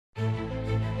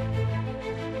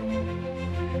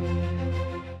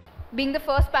being the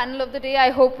first panel of the day, I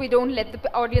hope we don't let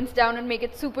the audience down and make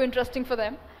it super interesting for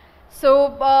them. So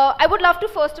I would love to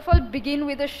first of all begin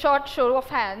with a short show of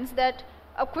hands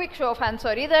a quick show of hands,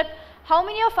 sorry, that how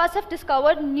many of us have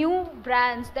discovered new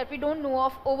brands that we don't know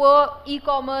of over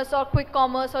e-commerce or quick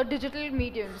commerce or digital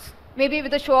mediums? Maybe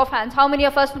with a show of hands, how many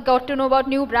of us got to know about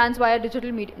new brands via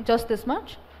digital medium? Just this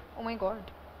much? Oh my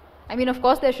God. I mean, of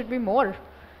course, there should be more.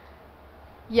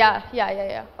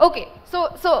 Yeah. Okay, so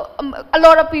a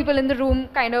lot of people in the room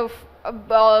kind of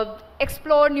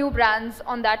explore new brands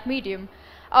on that medium.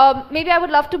 Maybe I would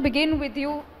love to begin with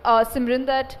you, Simran,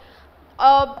 that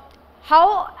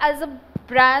how, as a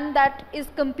brand that is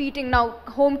competing now,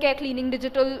 home care, cleaning,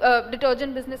 digital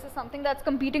detergent business is something that's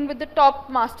competing with the top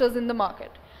masters in the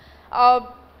market.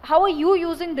 How are you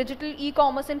using digital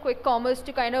e-commerce and quick commerce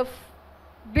to kind of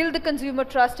build the consumer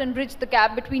trust and bridge the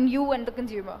gap between you and the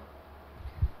consumer?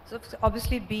 So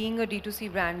obviously, being a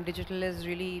D2C brand, digital is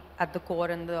really at the core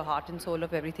and the heart and soul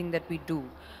of everything that we do.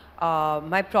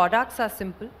 My products are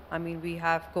simple. I mean, we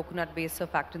have coconut-based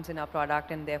surfactants in our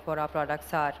product, and therefore our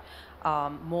products are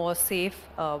more safe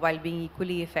while being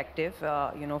equally effective,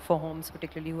 for homes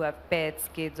particularly who have pets,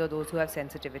 kids, or those who have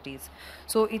sensitivities.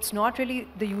 So it's not really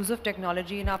the use of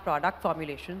technology in our product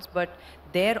formulations, but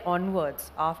there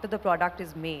onwards, after the product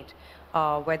is made,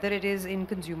 whether it is in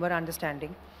consumer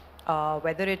understanding,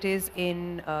 whether it is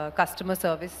in customer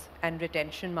service and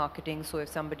retention marketing. So if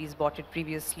somebody's bought it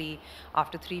previously,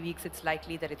 after 3 weeks it's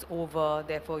likely that it's over,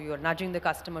 therefore you're nudging the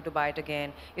customer to buy it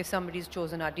again. If somebody's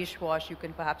chosen our dishwash, you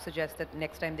can perhaps suggest that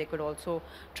next time they could also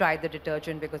try the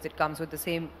detergent because it comes with the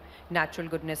same natural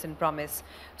goodness and promise.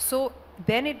 So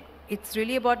then it's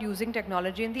really about using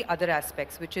technology in the other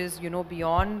aspects, which is,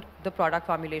 beyond the product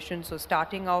formulation. So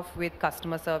starting off with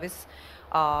customer service,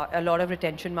 a lot of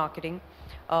retention marketing.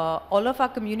 All of our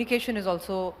communication is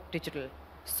also digital.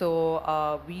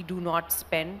 So we do not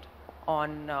spend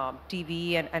on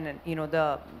TV and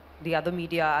the other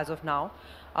media as of now.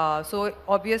 So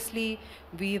obviously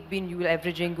we've been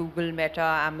leveraging Google, Meta,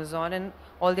 Amazon, and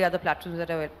all the other platforms that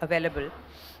are available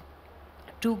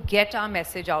to get our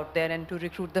message out there and to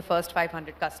recruit the first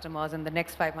 500 customers and the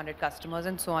next 500 customers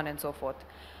and so on and so forth.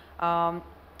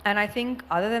 And I think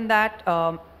other than that,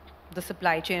 the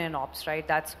supply chain and ops, right?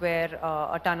 That's where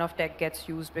a ton of tech gets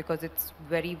used, because it's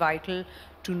very vital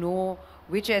to know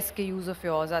which SKUs of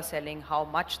yours are selling, how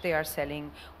much they are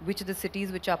selling, which are the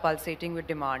cities which are pulsating with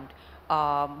demand,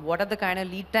 what are the kind of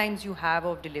lead times you have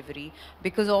of delivery,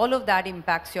 because all of that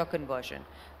impacts your conversion.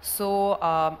 So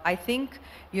I think,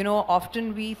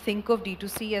 often we think of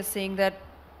D2C as saying that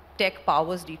tech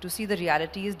powers D2C. The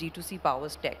reality is D2C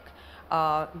powers tech.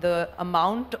 The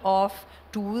amount of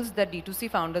tools that D2C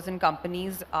founders and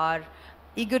companies are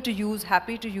eager to use,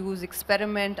 happy to use,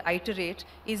 experiment, iterate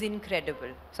is incredible.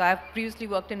 So I've previously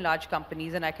worked in large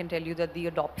companies, and I can tell you that the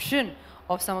adoption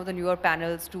of some of the newer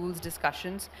panels, tools,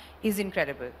 discussions is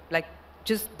incredible. Like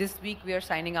just this week, we are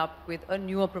signing up with a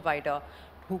newer provider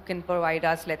who can provide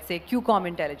us, let's say, QCOM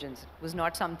intelligence. It was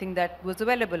not something that was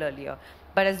available earlier.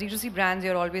 But as D2C brands,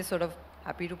 you're always sort of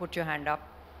happy to put your hand up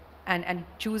and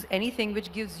choose anything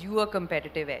which gives you a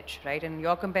competitive edge, right? And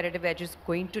your competitive edge is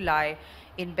going to lie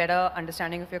in better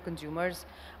understanding of your consumers,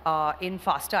 in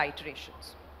faster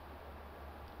iterations.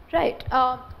 Right.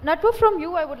 Natwa, from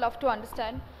you, I would love to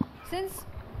understand, since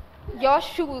your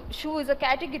shoe is a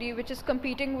category which is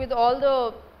competing with all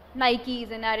the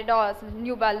Nikes and Adidas and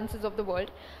New Balances of the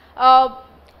world, how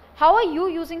are you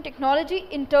using technology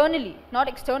internally, not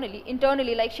externally,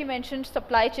 internally, like she mentioned,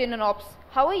 supply chain and ops?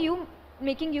 How are you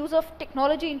making use of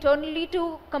technology internally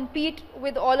to compete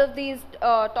with all of these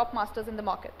top masters in the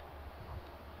market?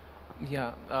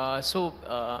 Yeah, so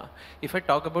if I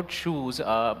talk about shoes,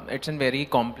 it's a very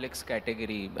complex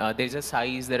category. There's a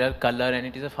size, there are color, and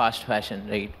it is a fast fashion,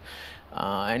 right?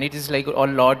 And it is like a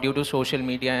lot due to social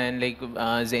media and like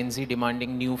Gen Z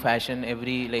demanding new fashion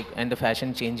and the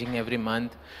fashion changing every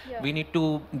month. Yeah. We need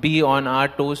to be on our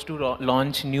toes to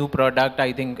launch new product,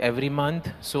 I think, every month.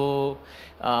 So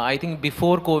I think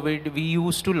before COVID, we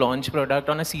used to launch product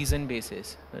on a season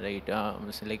basis, right?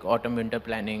 So like autumn, winter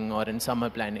planning or in summer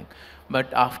planning.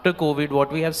 But after COVID,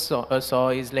 what we have saw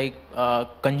is like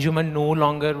consumer no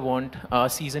longer want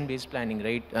season-based planning,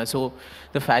 right? So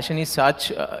the fashion is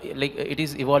such, like it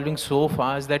is evolving so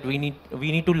fast that we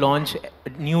need to launch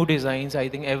new designs, I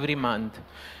think, every month.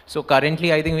 So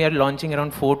currently, I think we are launching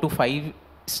around 4 to 5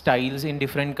 styles in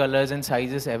different colors and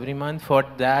sizes every month. For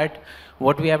that,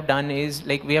 what we have done is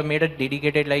like we have made a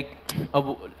dedicated like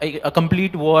a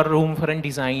complete war room for a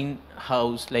design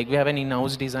house. Like we have an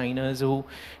in-house designers who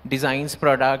designs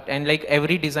product, and like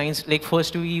every designs, like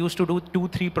first we used to do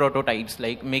 2-3 prototypes,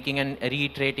 like making and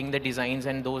reiterating the designs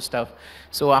and those stuff.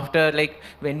 So after like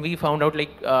when we found out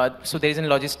like so there is a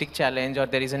logistic challenge, or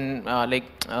there is an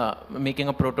making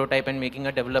a prototype and making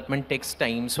a development takes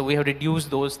time, so we have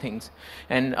reduced those things.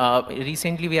 And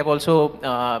recently we have also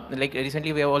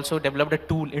developed a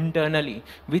tool internally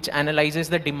which analyzes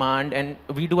the demand, and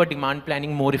we do a demand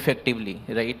planning more effectively,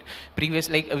 right?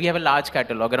 Like we have a large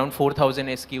catalog, around 4,000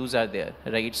 SKUs are there,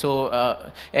 right? So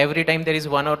every time there is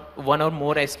one or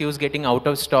more SKUs getting out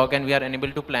of stock, and we are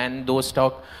unable to plan those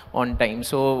stock on time.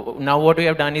 So now what we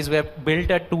have done is we have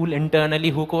built a tool internally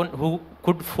who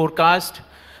could forecast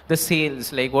the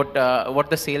sales, like what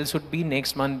the sales would be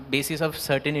next month, basis of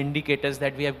certain indicators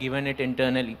that we have given it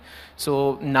internally.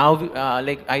 So now,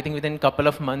 like I think within a couple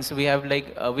of months, we have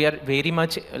we are very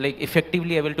much like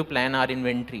effectively able to plan our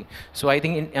inventory. So I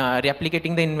think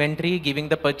replicating the inventory, giving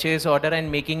the purchase order, and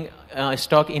making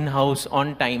stock in-house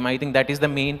on time, I think that is the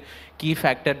main key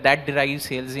factor that drives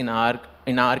sales in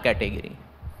our category.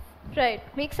 Right,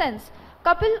 makes sense.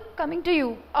 Kapil, coming to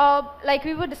you, like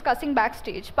we were discussing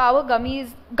backstage, power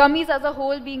gummies as a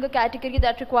whole being a category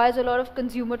that requires a lot of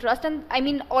consumer trust, and I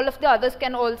mean all of the others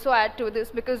can also add to this,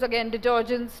 because again,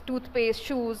 detergents, toothpaste,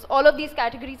 shoes, all of these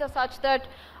categories are such that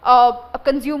a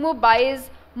consumer buys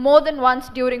more than once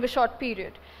during a short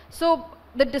period. So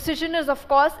the decision is of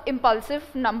course impulsive,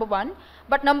 number one,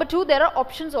 but number two, there are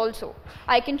options also.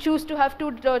 I can choose to have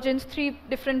 2 detergents, 3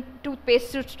 different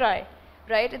toothpastes to try,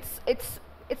 right?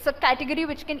 It's a category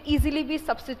which can easily be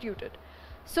substituted.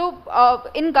 So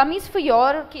in gummies, for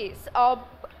your case,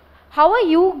 how are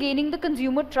you gaining the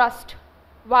consumer trust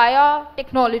via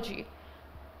technology?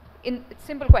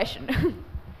 Simple question.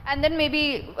 And then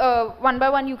maybe one by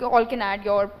one you all can add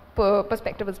your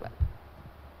perspective as well.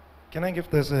 Can I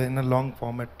give this in a long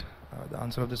format, the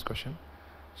answer of this question?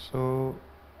 So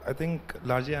I think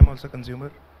largely I'm also a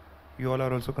consumer. You all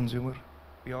are also consumer.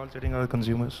 We all sitting are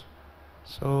consumers.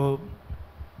 So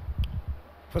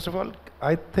first of all,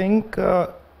 I think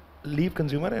leave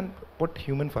consumer and put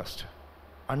human first.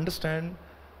 Understand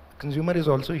consumer is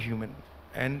also human,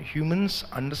 and humans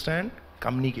understand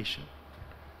communication.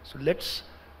 So let's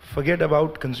forget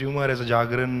about consumer as a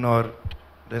jargon or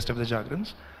rest of the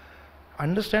jargons.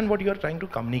 Understand what you are trying to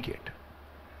communicate.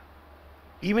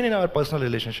 Even in our personal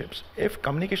relationships, if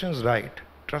communication is right,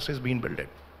 trust is being built in,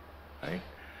 right?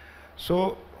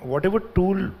 So whatever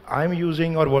tool I'm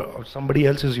using or somebody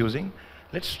else is using,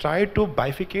 let's try to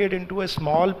bifurcate into a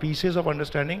small pieces of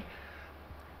understanding.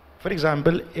 For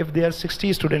example, if there are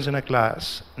 60 students in a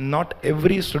class, not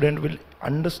every student will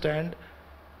understand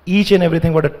each and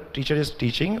everything what a teacher is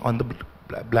teaching on the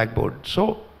blackboard.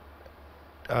 So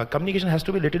communication has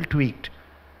to be little tweaked.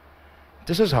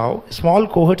 This is how small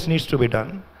cohorts needs to be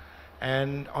done,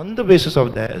 and on the basis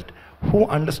of that, who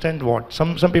understand what.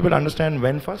 Some people understand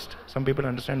when first, some people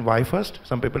understand why first,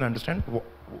 some people understand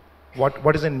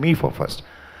what is in me for first.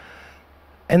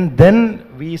 And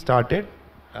then we started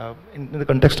in the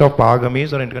context of power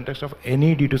gummies, or in the context of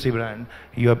any D2C brand,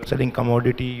 you are selling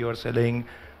commodity, you are selling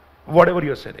whatever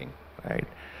you are selling, right?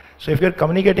 So if you are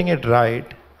communicating it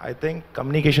right, I think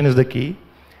communication is the key.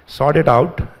 Sort it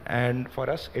out, and for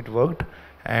us it worked.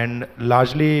 And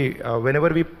largely whenever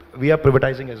we are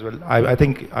privatizing as well, I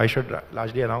think I should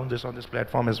largely announce this on this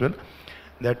platform as well,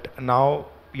 that now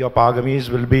your power gummies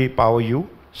will be Power You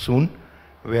soon,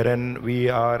 wherein we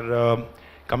are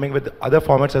coming with other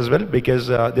formats as well, because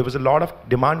there was a lot of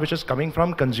demand which is coming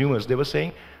from consumers. They were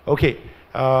saying, okay,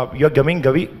 you're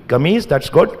gummies, that's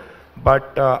good,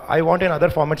 but I want in other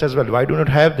formats as well. Why do not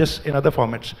have this in other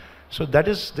formats? So that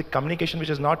is the communication which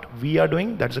is not we are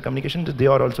doing, that's the communication that they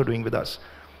are also doing with us.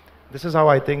 This is how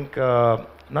I think,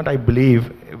 not I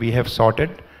believe, we have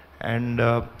sorted, and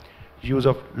use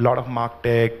of lot of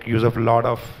MarTech, use of lot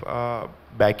of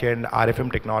back-end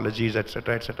RFM technologies,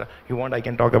 etc., etc. You want, I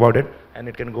can talk about it, and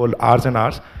it can go hours and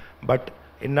hours. But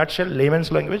in nutshell,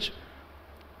 layman's language,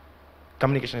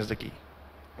 communication is the key.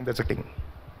 That's the thing.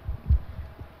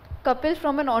 Kapil,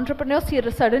 from an entrepreneur,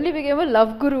 suddenly became a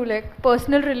love guru, like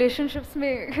personal relationships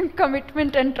mein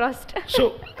commitment and trust.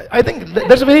 So I think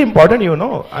that's very important, you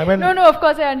know. I mean, no, of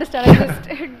course I understand.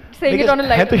 I'm just saying it on a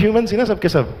light. है तो humans ही ना सबके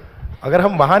सब. अगर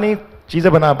हम वहाँ नहीं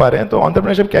चीजें बना पा रहे हैं, तो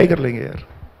entrepreneurship क्या ही कर लेंगे यार?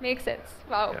 Makes sense.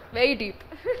 Wow, very deep.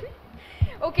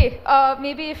 Okay,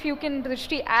 maybe if you can,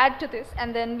 Drishti, add to this,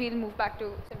 and then we'll move back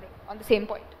to Simran on the same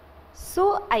point.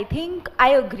 So I think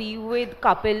I agree with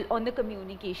Kapil on the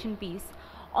communication piece.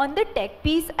 On the tech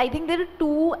piece, I think there are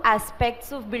two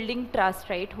aspects of building trust,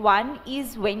 right? One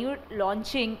is when you're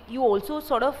launching, you also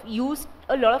sort of use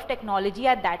a lot of technology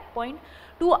at that point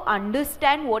to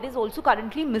understand what is also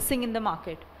currently missing in the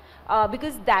market.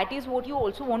 Because that is what you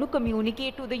also want to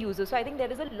communicate to the user. So I think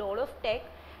there is a lot of tech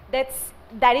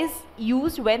that is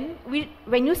used when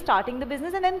you're starting the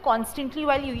business, and then constantly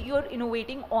while you're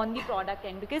innovating on the product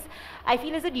end. Because I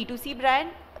feel as a D2C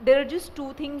brand, there are just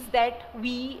two things that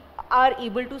we are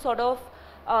able to sort of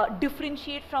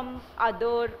differentiate from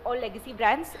other or legacy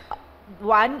brands.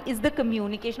 One is the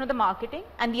communication or the marketing,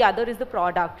 and the other is the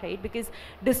product, right? Because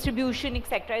distribution,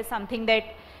 etc., is something that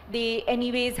they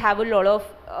anyways have a lot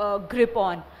of grip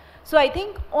on. So I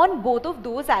think on both of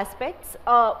those aspects,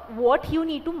 what you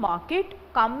need to market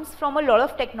comes from a lot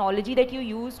of technology that you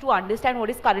use to understand what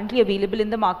is currently available in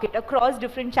the market across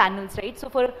different channels, right? So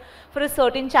for a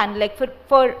certain channel, like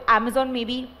for Amazon,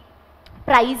 maybe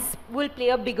price will play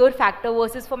a bigger factor,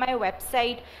 versus for my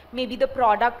website, maybe the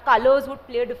product colors would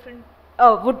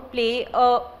play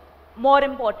a more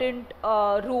important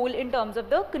role in terms of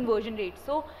the conversion rate.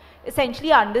 So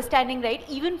essentially understanding, right,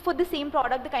 even for the same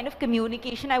product, the kind of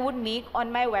communication I would make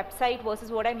on my website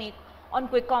versus what I make on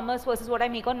quick commerce versus what I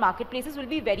make on marketplaces will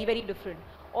be very, very different,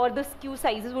 or the SKU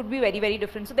sizes would be very, very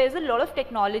different. So there's a lot of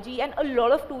technology and a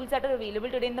lot of tools that are available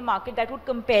today in the market that would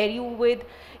compare you with,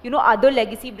 you know, other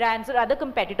legacy brands or other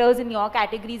competitors in your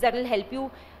categories, that will help you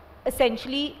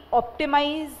essentially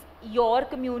optimize your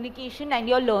communication and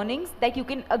your learnings that you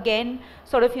can again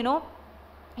sort of, you know,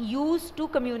 use to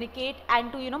communicate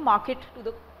and to, you know, market to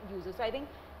the users. So I think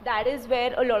that is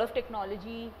where a lot of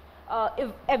technology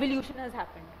evolution has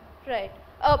happened. Right.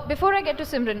 Before I get to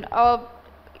Simran,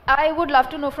 I would love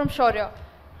to know from Shaurya,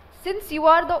 since you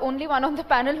are the only one on the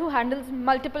panel who handles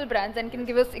multiple brands and can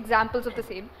give us examples of the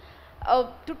same,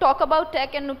 to talk about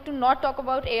tech and to not talk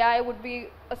about AI would be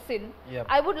a sin. Yep.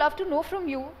 I would love to know from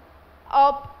you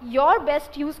your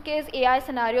best use case AI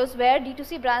scenarios where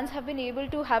D2C brands have been able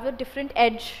to have a different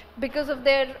edge because of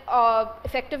their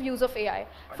effective use of AI.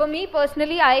 For me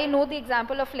personally, I know the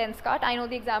example of Lenskart, I know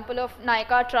the example of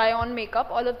Nykaa try-on makeup,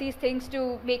 all of these things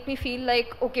to make me feel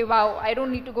like, okay, wow, I don't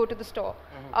need to go to the store.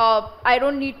 I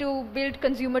don't need to build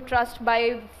consumer trust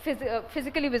by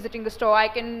physically visiting the store. I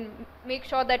can make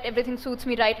sure that everything suits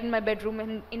me right in my bedroom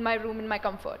and in my room, in my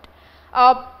comfort.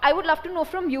 I would love to know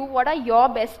from you, what are your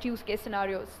best use case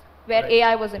scenarios where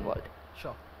AI was involved?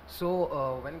 Sure.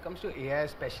 So when it comes to AI,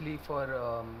 especially for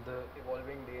the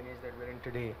evolving day and age that we're in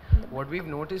today, what we've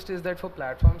noticed is that for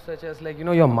platforms such as, like, you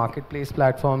know, your marketplace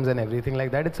platforms and everything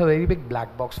like that, it's a very big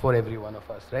black box for every one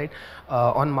of us, right?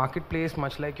 On marketplace,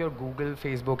 much like your Google,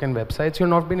 Facebook and websites, you've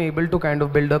not been able to kind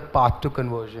of build a path to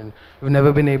conversion. You've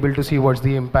never been able to see what's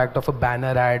the impact of a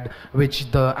banner ad,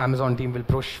 which the Amazon team will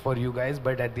push for you guys,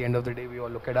 but at the end of the day, we all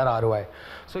look at our ROI.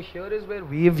 So here is where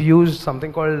we've used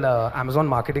something called Amazon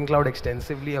Marketing Cloud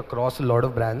extensively across a lot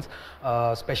of brands,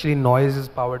 especially Noise is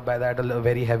powered by that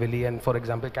very heavily, and for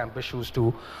example Campus Shoes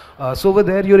too. So over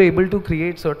there you're able to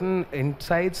create certain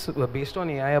insights based on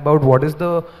AI about what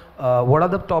are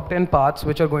the top 10 paths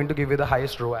which are going to give you the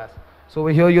highest ROAS. So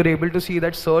over here you're able to see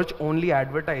that search only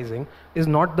advertising is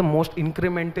not the most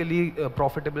incrementally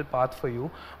profitable path for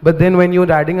you, but then when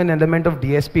you're adding an element of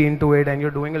DSP into it and you're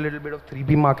doing a little bit of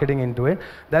 3P marketing into it,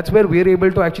 that's where we're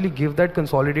able to actually give that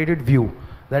consolidated view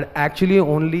that actually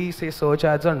only, say, search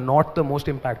ads are not the most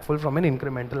impactful from an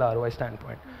incremental ROI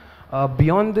standpoint.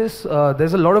 Beyond this,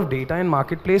 there's a lot of data in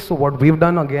marketplace. So what we've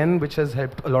done again, which has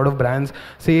helped a lot of brands,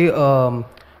 say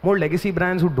more legacy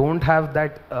brands who don't have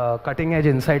that cutting edge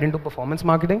insight into performance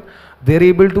marketing, they're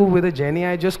able to, with a Gen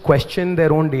AI, just question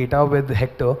their own data with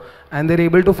Hector, and they're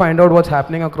able to find out what's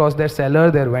happening across their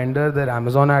seller, their vendor, their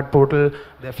Amazon ad portal,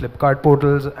 their Flipkart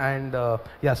portals, and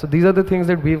yeah, so these are the things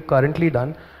that we've currently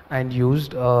done and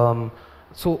used. So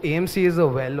AMC is a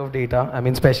well of data. I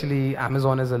mean, especially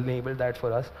Amazon has enabled that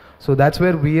for us. So that's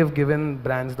where we have given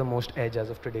brands the most edge as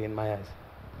of today in my eyes.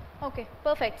 Okay,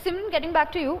 perfect. Simran, getting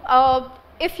back to you,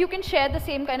 if you can share the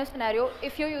same kind of scenario,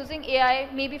 if you're using AI,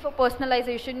 maybe for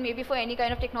personalization, maybe for any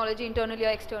kind of technology internally or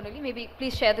externally, maybe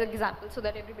please share the example so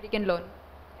that everybody can learn.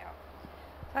 Yeah.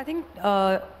 I think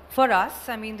for us,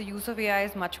 I mean, the use of AI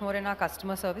is much more in our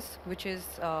customer service, which is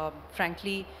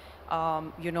frankly,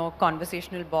 you know,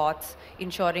 conversational bots,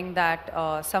 ensuring that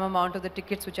some amount of the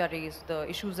tickets which are raised, the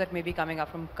issues that may be coming up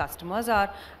from customers are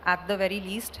at the very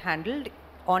least handled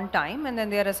on time, and then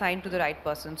they are assigned to the right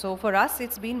person. So for us,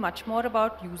 it's been much more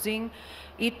about using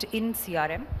it in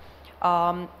CRM.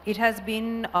 It has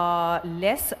been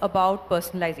less about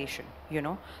personalization, you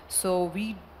know. So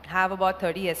we have about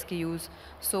 30 SKUs.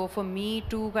 So for me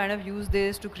to kind of use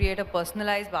this to create a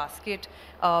personalized basket,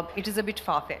 it is a bit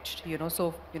far-fetched, you know.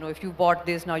 So, you know, if you bought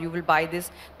this, now you will buy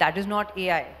this. That is not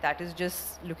AI. That is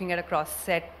just looking at a cross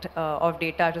set of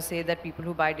data to say that people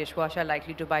who buy dishwasher are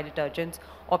likely to buy detergents,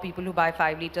 or people who buy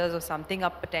 5 liters of something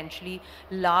are potentially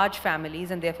large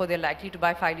families, and therefore they're likely to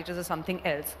buy 5 liters of something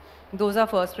else. Those are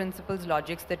first principles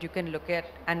logics that you can look at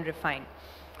and refine.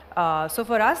 So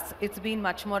for us, it's been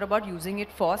much more about using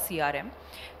it for CRM.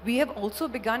 We have also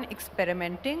begun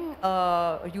experimenting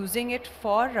using it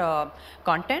for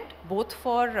content, both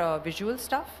for visual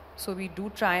stuff. So we do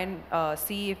try and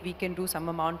see if we can do some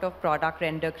amount of product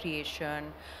render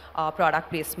creation,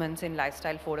 product placements in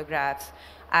lifestyle photographs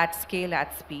at scale,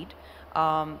 at speed.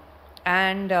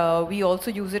 And we also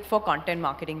use it for content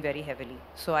marketing very heavily.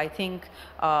 So I think,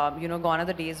 you know, gone are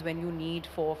the days when you need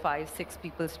 4, 5, 6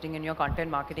 people sitting in your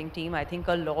content marketing team. I think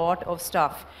a lot of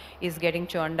stuff is getting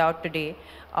churned out today,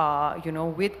 you know,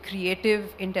 with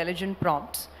creative, intelligent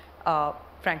prompts,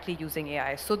 frankly, using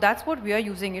AI. So that's what we are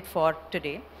using it for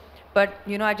today. But,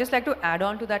 you know, I'd just like to add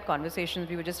on to that conversation.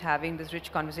 We were just having this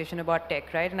rich conversation about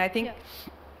tech, right? And I think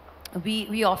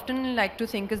we often like to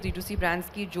think as D2C brands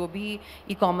कि जो भी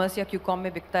e-commerce या Q-com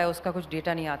में बिकता है उसका कुछ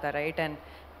data नहीं आता, right?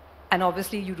 And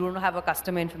obviously you don't have a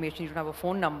customer information, you don't have a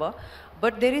phone number,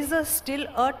 but there is still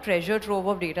a treasure trove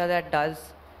of data that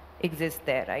does exist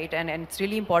there, right? And it's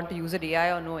really important to use it,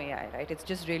 AI or no AI, right? It's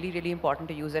just really, really important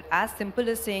to use it. As simple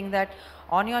as saying that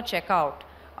on your checkout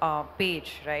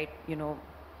page, right? You know,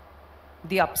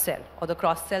 the upsell or the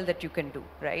cross-sell that you can do,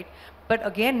 right? But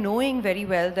again, knowing very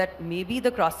well that maybe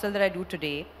the cross-sell that I do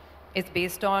today is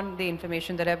based on the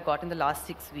information that I've got in the last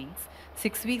 6 weeks.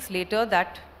 6 weeks later,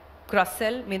 that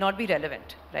cross-sell may not be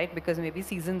relevant, right? Because maybe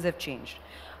seasons have changed.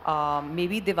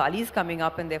 Maybe Diwali is coming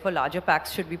up and therefore larger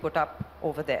packs should be put up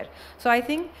over there. So I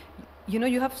think, you know,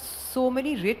 you have so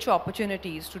many rich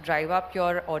opportunities to drive up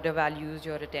your order values,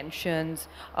 your retentions,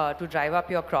 to drive up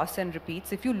your cross and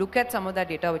repeats. If you look at some of that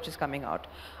data which is coming out,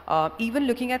 even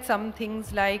looking at some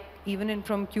things like, even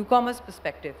from Q-commerce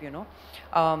perspective, you know,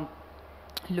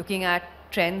 looking at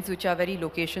trends which are very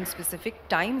location specific,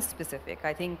 time specific.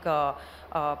 I think,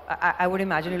 I would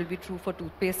imagine it will be true for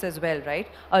toothpaste as well, right?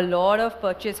 A lot of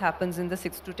purchase happens in the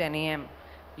 6 to 10 a.m.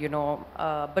 You know,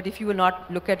 but if you will not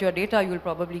look at your data, you will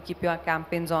probably keep your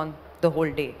campaigns on the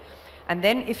whole day. And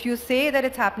then if you say that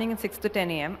it's happening in 6 to 10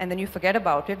 a.m. and then you forget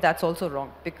about it, that's also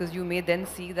wrong, because you may then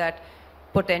see that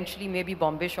potentially maybe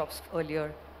Bombay shops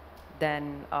earlier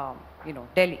than, you know,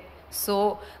 Delhi.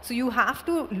 So you have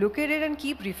to look at it and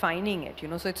keep refining it, you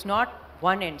know, so it's not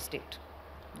one end state.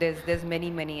 There's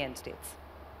many, many end states.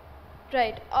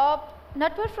 Right.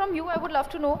 Natwar, from you, I would love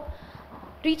to know,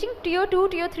 reaching tier 2,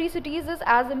 tier 3 cities is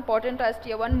as important as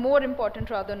tier 1, more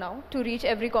important rather now, to reach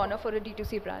every corner for a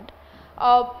D2C brand.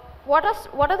 What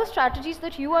are the strategies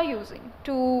that you are using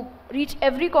to reach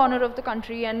every corner of the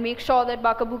country and make sure that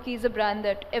Bakabuki is a brand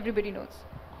that everybody knows?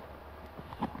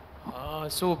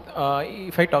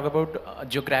 If I talk about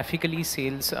geographically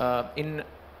sales, in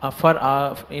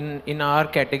our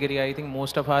category, I think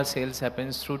most of our sales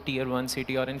happens through tier 1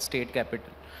 city or in state capital.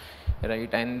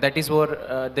 Right, and that is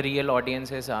where the real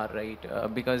audiences are, right?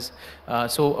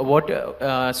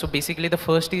 So basically the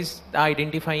first is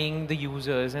identifying the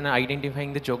users and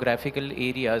identifying the geographical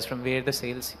areas from where the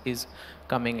sales is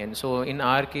coming in. So in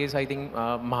our case, I think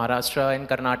Maharashtra and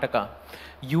Karnataka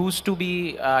used to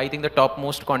be, I think, the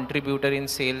topmost contributor in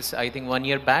sales, I think 1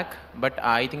 year back, but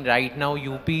I think right now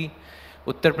UP,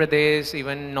 Uttar Pradesh,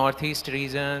 even northeast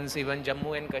regions, even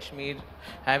Jammu and Kashmir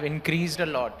have increased a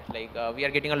lot. Like we are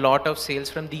getting a lot of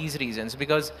sales from these regions,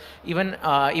 because even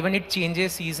it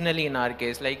changes seasonally in our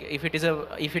case. Like if it is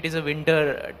a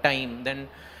winter time, then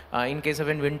in case of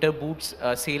when winter boots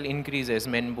sale increases,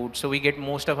 men boots. So we get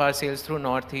most of our sales through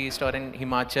northeast or in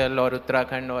Himachal or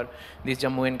Uttarakhand or this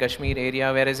Jammu and Kashmir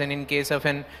area. Whereas in case of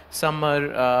an summer,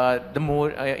 the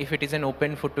more if it is an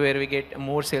open footwear, we get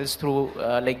more sales through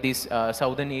like these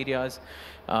southern areas.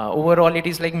 Overall, it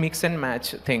is like mix and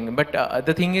match thing. But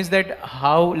the thing is that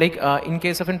how, like in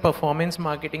case of in performance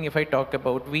marketing, if I talk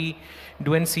about, we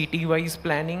do an CT-wise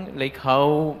planning, like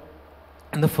how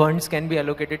the funds can be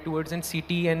allocated towards an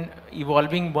CT and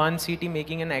evolving one CT,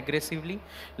 making an aggressively,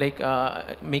 like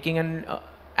making an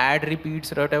ad repeats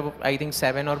rate of I think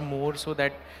 7 or more, so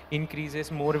that increases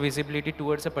more visibility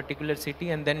towards a particular city,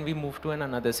 and then we move to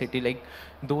another city, like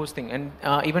those things. And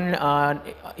even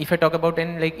if I talk about in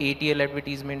like ATL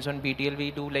advertisements on BTL, we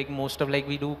do like most of like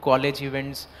we do college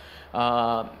events.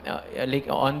 Like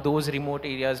on those remote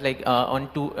areas, like on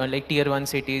like tier 1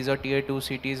 cities or tier 2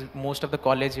 cities, most of the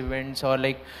college events or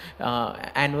like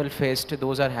annual fest,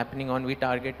 those are happening on, we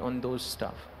target on those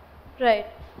stuff. Right.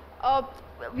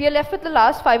 We are left with the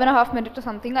last 5.5 minutes or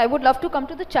something. I would love to come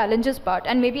to the challenges part,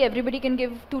 and maybe everybody can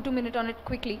give 2 minutes on it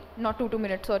quickly. Not 2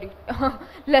 minutes, sorry,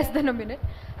 less than a minute.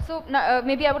 So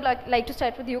maybe I would like to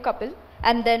start with you, Kapil,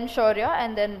 and then Shaurya,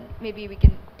 and then maybe we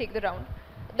can take the round.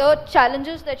 The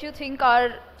challenges that you think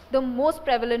are the most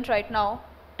prevalent right now,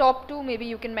 top 2 maybe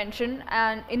you can mention,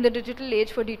 and in the digital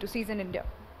age for D2Cs in India.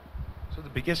 So the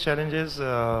biggest challenge is,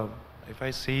 if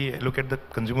I look at the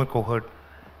consumer cohort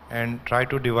and try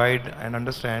to divide and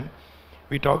understand,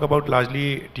 we talk about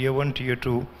largely tier 1, tier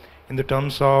 2 in the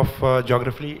terms of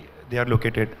geographically they are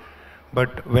located.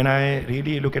 But when I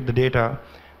really look at the data,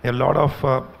 there are a lot of,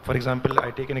 for example, I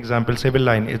take an example, civil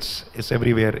line, it's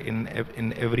everywhere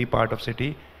in every part of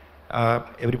city,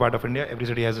 every part of India, every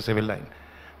city has a civil line.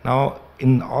 Now,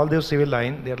 in all those civil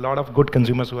line, there are a lot of good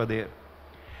consumers who are there.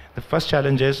 The first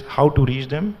challenge is how to reach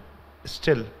them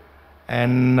still,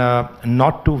 and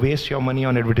not to waste your money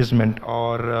on advertisement,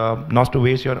 or not to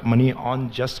waste your money on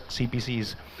just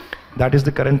CPCs. That is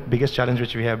the current biggest challenge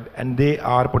which we have, and they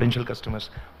are potential customers,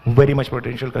 very much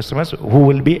potential customers who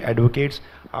will be advocates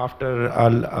after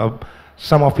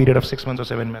some period of 6 months or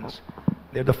 7 months.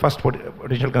 They're the first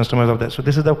potential customers of that. So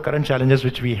this is the current challenges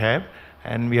which we have,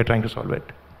 and we are trying to solve it.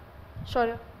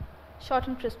 Shaurya, short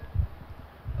and crisp.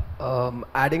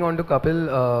 Adding on to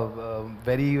Kapil,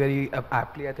 very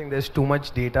aptly, I think there's too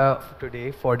much data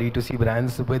today for D2C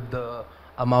brands with the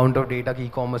amount of data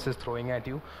e-commerce is throwing at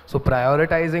you. So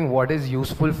prioritizing what is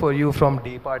useful for you from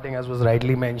day parting, as was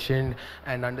rightly mentioned,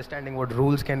 and understanding what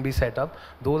rules can be set up,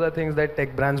 those are things that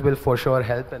tech brands will for sure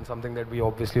help, and something that we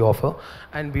obviously offer.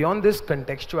 And beyond this,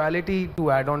 contextuality, to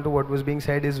add on to what was being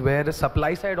said, is where the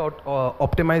supply side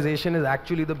optimization is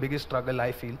actually the biggest struggle,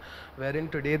 I feel, wherein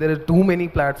today there are too many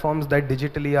platforms that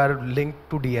digitally are linked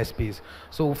to DSPs.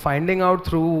 So finding out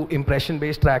through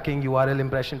impression-based tracking, URL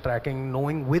impression tracking,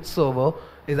 knowing which server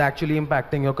is actually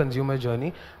impacting your consumer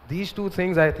journey. These 2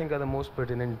 things I think are the most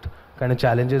pertinent kind of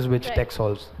challenges which tech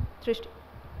solves. Srishti.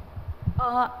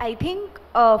 I think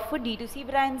for D2C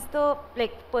brands,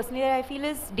 personally I feel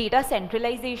is data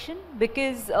centralization,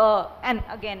 because, and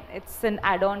again, it's an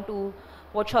add-on to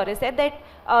what Shaurya said, that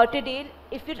today,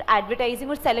 if you're advertising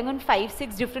or selling on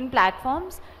 5-6 different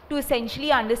platforms, to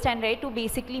essentially understand, right, to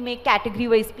basically make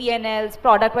category-wise P&Ls,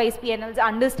 product-wise P&Ls,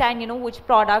 understand, which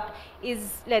product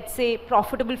is, let's say,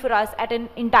 profitable for us at an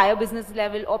entire business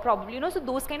level, or probably, so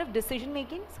those kind of decision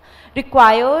makings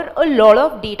require a lot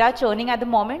of data churning at the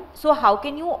moment. So how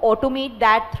can you automate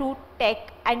that through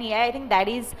tech and AI? I think that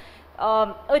is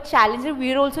a challenge that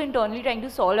we're also internally trying to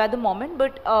solve at the moment,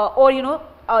 but,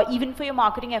 even for your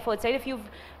marketing efforts, right? If you've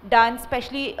done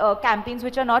especially campaigns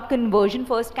which are not conversion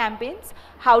first campaigns,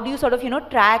 how do you sort of,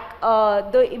 track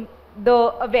the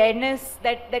awareness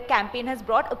that that campaign has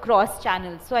brought across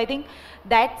channels? So I think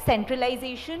that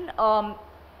centralization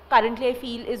currently I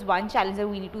feel is one challenge that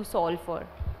we need to solve for.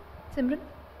 Simran?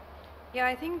 Yeah,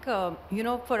 I think,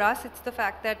 for us, it's the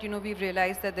fact that, we've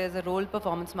realized that there's a role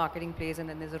performance marketing plays, and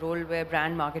then there's a role where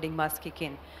brand marketing must kick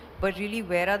in. But really,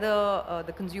 where are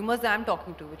the consumers that I'm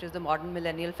talking to, which is the modern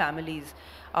millennial families?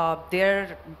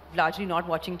 They're largely not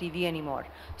watching TV anymore.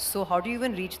 So how do you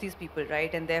even reach these people,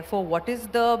 right? And therefore, what is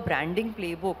the branding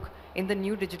playbook in the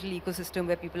new digital ecosystem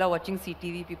where people are watching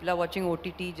CTV, people are watching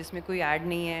OTT, jisme koi ad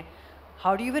nahi hai?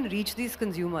 How do you even reach these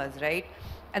consumers, right?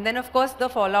 And then, of course, the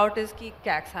fallout is ki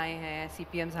CACs high hain,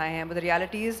 CPMs high hain, but the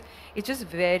reality is it's just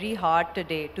very hard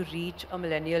today to reach a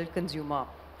millennial consumer,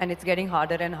 and it's getting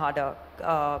harder and harder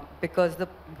because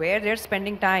where they're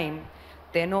spending time,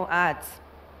 there are no ads.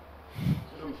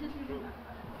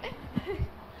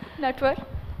 Natwar?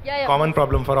 Yeah. Common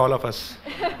problem for all of us.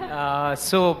 I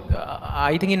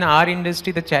think in our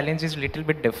industry the challenge is little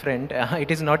bit different.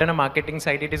 It is not on a marketing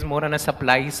side, it is more on a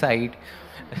supply side.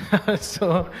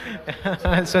 so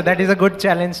that is a good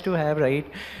challenge to have, right?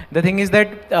 The thing is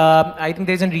that I think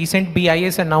there's a recent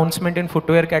BIS announcement in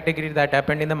footwear category that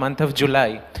happened in the month of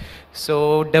July.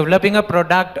 So developing a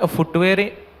product, a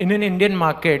footwear in an Indian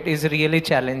market is really a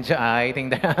challenge. I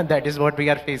think that that is what we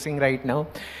are facing right now.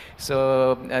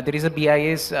 So there is a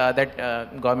BIS that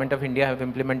Government of India have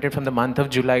implemented from the month of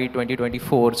July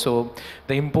 2024. So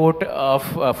the import of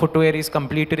footwear is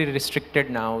completely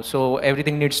restricted now. So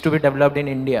everything needs to be developed in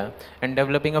India. And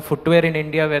developing a footwear in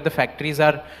India where the factories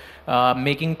are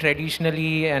making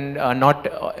traditionally and not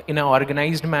in an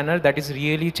organized manner, that is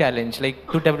really challenge.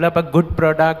 Like to develop a good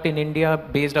product in India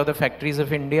based on the factories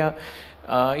of India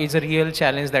is a real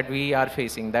challenge that we are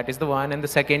facing. That is the one. And the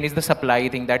second is the supply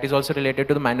thing. That is also related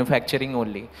to the manufacturing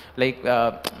only. Like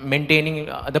maintaining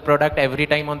the product every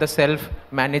time on the shelf,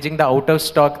 managing the out of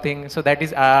stock thing. So that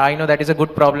is, I know that is a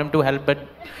good problem to help, but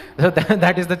so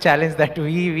that is the challenge that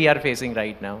we are facing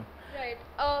right now.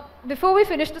 Before we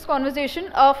finish this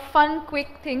conversation, a fun,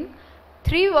 quick thing.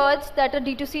 3 words that a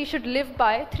D2C should live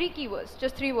by, 3 keywords,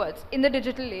 just 3 words, in the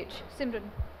digital age. Simran.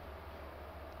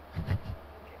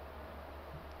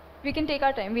 We can take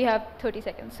our time, we have 30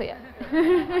 seconds, so yeah.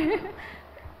 3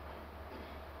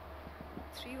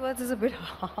 words is a bit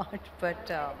hard,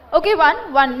 but... Okay,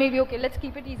 one maybe, okay, let's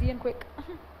keep it easy and quick.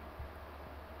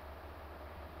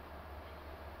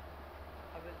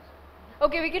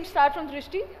 Okay, we can start from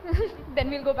Drishti, then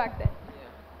we'll go back there.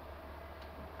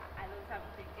 I'll also have to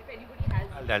think if anybody has.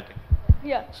 I'll take it.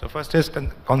 Yeah. So first is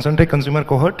concentric consumer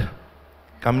cohort,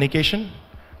 communication,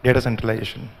 data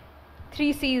centralization.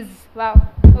 3 C's, wow.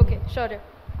 Okay, sure.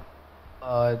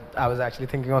 I was actually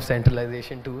thinking of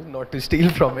centralization too, not to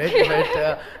steal from it,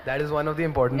 but that is one of the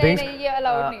important things.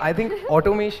 I think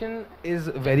automation is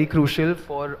very crucial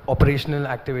for operational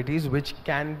activities, which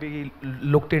can be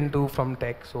looked into from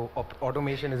tech. So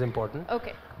automation is important.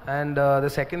 Okay. And the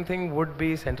second thing would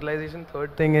be centralization.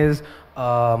 Third thing is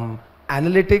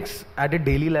analytics at a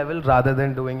daily level rather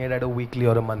than doing it at a weekly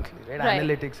or a monthly. Right?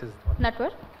 Analytics is one.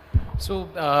 Natwar? So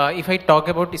if I talk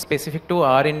about specific to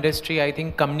our industry, I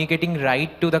think communicating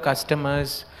right to the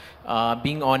customers,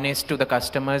 being honest to the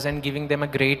customers and giving them a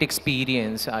great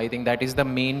experience, I think that is the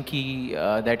main key.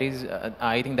 That is,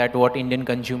 I think that what Indian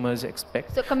consumers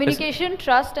expect. So communication,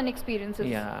 trust and experiences.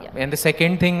 Yeah. And the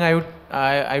second thing I would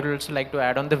also like to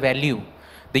add on the value.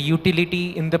 The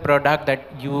utility in the product that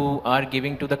you are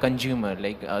giving to the consumer.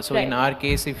 Like so in our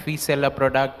case, if we sell a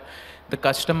product, the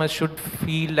customer should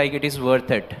feel like it is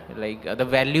worth it. Like the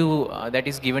value that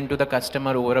is given to the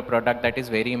customer over a product, that is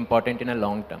very important in a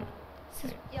long term.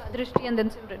 Yeah, Drishti and then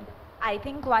Simran. I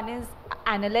think one is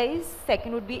analyze,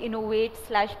 second would be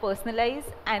innovate/personalize,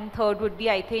 and third would be,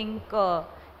 I think,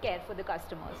 care for the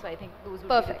customer. So I think those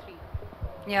would be the 3.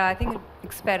 Yeah, I think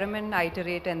experiment,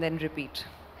 iterate, and then repeat.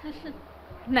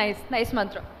 Nice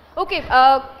mantra. Okay,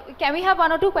 can we have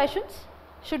 1 or 2 questions?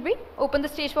 Should we open the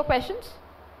stage for questions?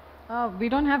 We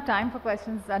don't have time for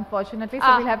questions, unfortunately,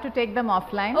 so we'll have to take them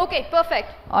offline. Okay,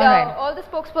 perfect. All right. All the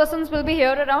spokespersons will be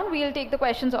here around. We'll take the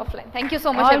questions offline. Thank you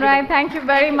so much, All everybody. right, thank you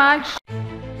very much.